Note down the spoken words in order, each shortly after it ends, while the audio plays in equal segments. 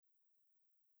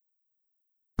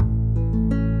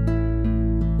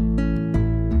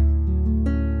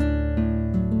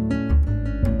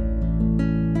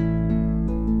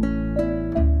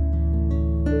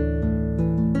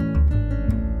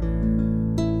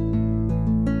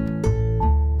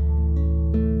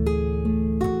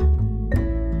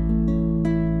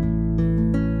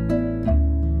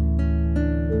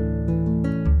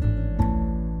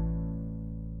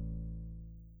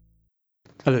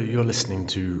listening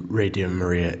to Radio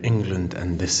Maria England,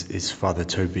 and this is Father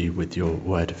Toby with your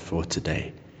word for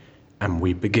today. And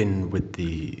we begin with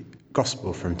the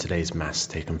Gospel from today's Mass,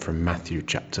 taken from Matthew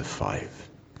chapter 5.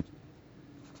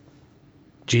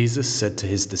 Jesus said to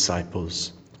his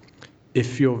disciples,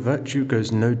 "If your virtue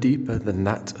goes no deeper than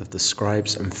that of the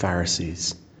scribes and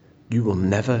Pharisees, you will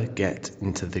never get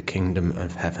into the kingdom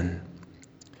of heaven.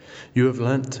 You have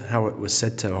learnt how it was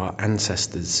said to our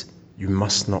ancestors, 'You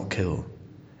must not kill,'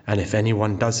 and if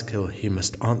anyone does kill, he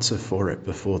must answer for it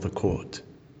before the court.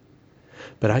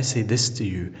 But I say this to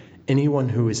you, anyone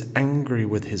who is angry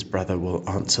with his brother will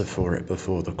answer for it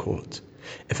before the court.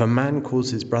 If a man calls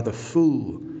his brother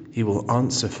fool, he will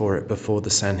answer for it before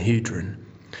the Sanhedrin.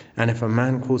 And if a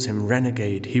man calls him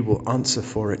renegade, he will answer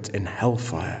for it in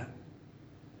hellfire.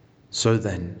 So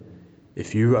then,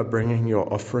 if you are bringing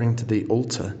your offering to the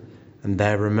altar, and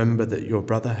there remember that your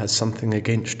brother has something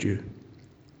against you,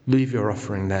 leave your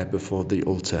offering there before the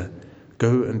altar,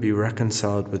 go and be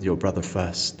reconciled with your brother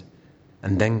first,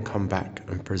 and then come back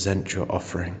and present your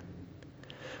offering.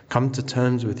 Come to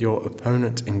terms with your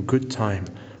opponent in good time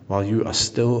while you are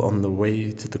still on the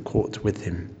way to the court with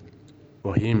him,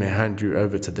 or he may hand you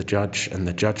over to the judge, and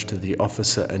the judge to the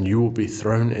officer, and you will be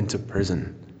thrown into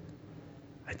prison.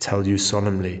 I tell you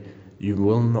solemnly, you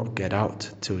will not get out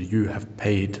till you have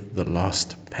paid the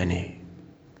last penny."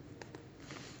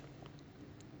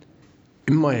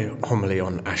 In my homily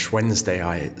on Ash Wednesday,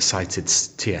 I cited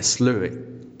T.S.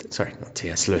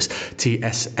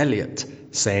 Eliot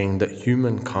saying that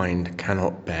humankind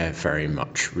cannot bear very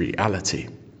much reality.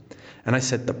 And I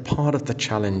said that part of the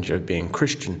challenge of being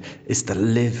Christian is to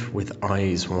live with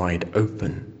eyes wide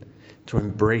open, to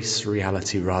embrace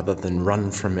reality rather than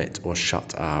run from it or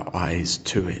shut our eyes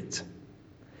to it.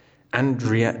 And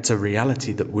to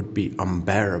reality that would be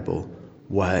unbearable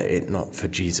were it not for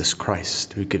Jesus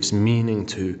Christ, who gives meaning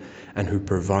to and who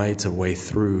provides a way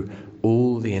through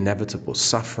all the inevitable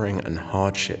suffering and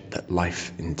hardship that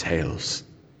life entails.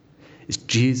 It's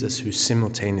Jesus who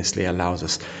simultaneously allows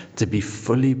us to be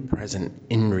fully present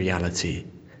in reality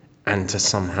and to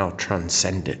somehow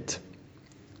transcend it.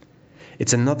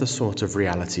 It's another sort of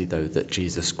reality, though, that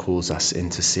Jesus calls us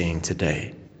into seeing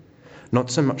today. Not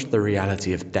so much the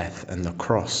reality of death and the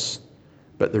cross,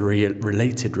 but the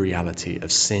related reality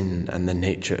of sin and the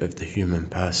nature of the human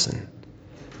person,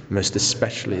 most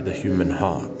especially the human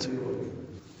heart.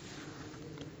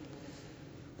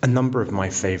 A number of my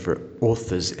favorite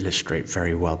authors illustrate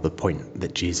very well the point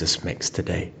that Jesus makes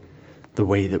today, the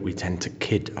way that we tend to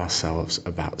kid ourselves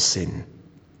about sin.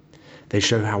 They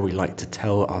show how we like to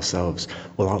tell ourselves,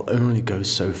 well, I'll only go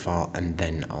so far and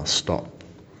then I'll stop.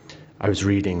 I was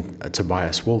reading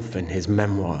Tobias Wolff in his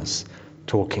memoirs,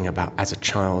 talking about, as a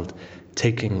child,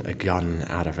 taking a gun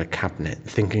out of a cabinet,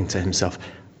 thinking to himself,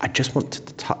 I just want to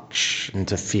touch and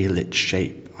to feel its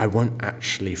shape. I won't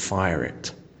actually fire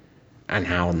it. And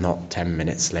how not 10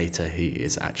 minutes later he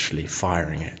is actually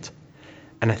firing it.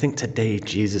 And I think today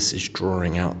Jesus is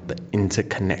drawing out the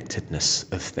interconnectedness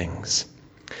of things,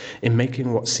 in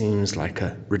making what seems like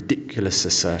a ridiculous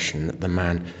assertion that the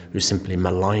man who simply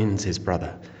maligns his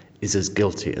brother is as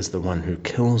guilty as the one who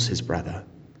kills his brother.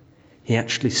 He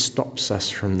actually stops us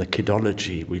from the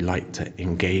kidology we like to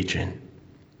engage in.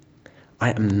 I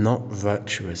am not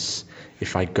virtuous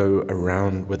if I go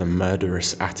around with a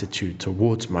murderous attitude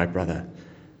towards my brother,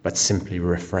 but simply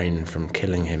refrain from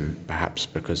killing him, perhaps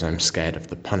because I'm scared of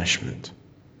the punishment.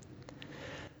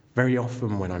 Very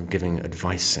often when I'm giving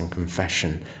advice and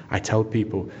confession, I tell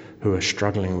people who are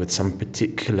struggling with some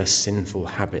particular sinful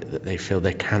habit that they feel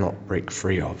they cannot break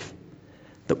free of,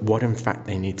 that what in fact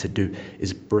they need to do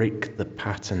is break the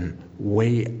pattern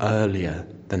way earlier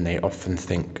than they often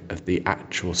think of the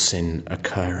actual sin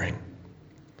occurring.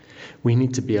 We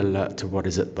need to be alert to what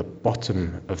is at the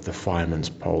bottom of the fireman's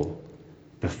pole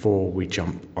before we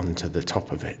jump onto the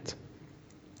top of it.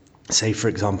 Say, for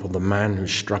example, the man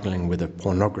who's struggling with a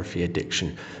pornography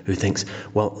addiction, who thinks,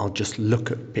 well, I'll just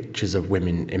look at pictures of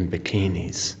women in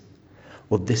bikinis.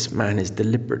 Well, this man is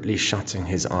deliberately shutting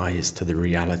his eyes to the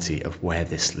reality of where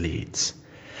this leads.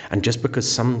 And just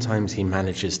because sometimes he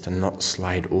manages to not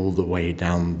slide all the way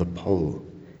down the pole,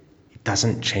 it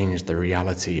doesn't change the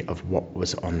reality of what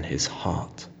was on his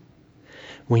heart.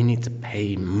 We need to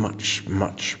pay much,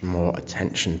 much more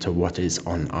attention to what is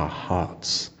on our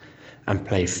hearts and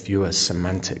play fewer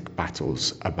semantic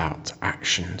battles about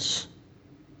actions.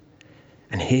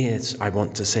 And here's, I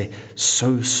want to say,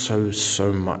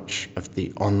 so much of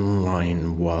the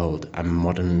online world and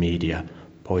modern media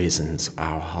poisons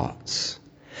our hearts.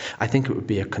 I think it would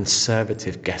be a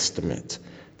conservative guesstimate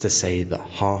to say that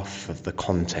half of the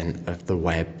content of the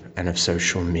web and of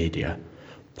social media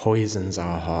poisons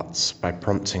our hearts by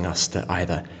prompting us to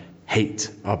either hate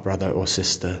our brother or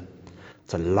sister,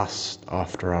 to lust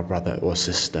after our brother or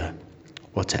sister,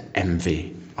 or to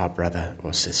envy our brother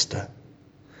or sister.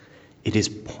 It is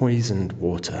poisoned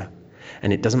water,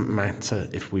 and it doesn't matter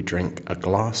if we drink a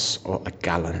glass or a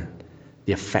gallon,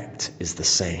 the effect is the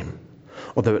same.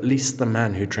 Although at least the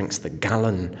man who drinks the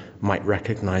gallon might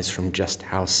recognize from just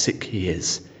how sick he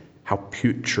is, how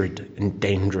putrid and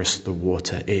dangerous the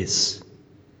water is.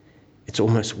 It's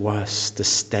almost worse to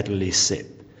steadily sip,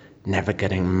 never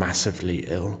getting massively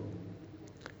ill.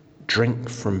 Drink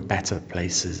from better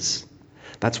places.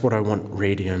 That's what I want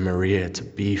Radio Maria to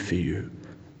be for you.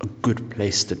 A good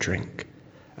place to drink.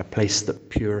 A place that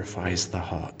purifies the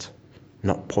heart,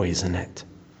 not poison it.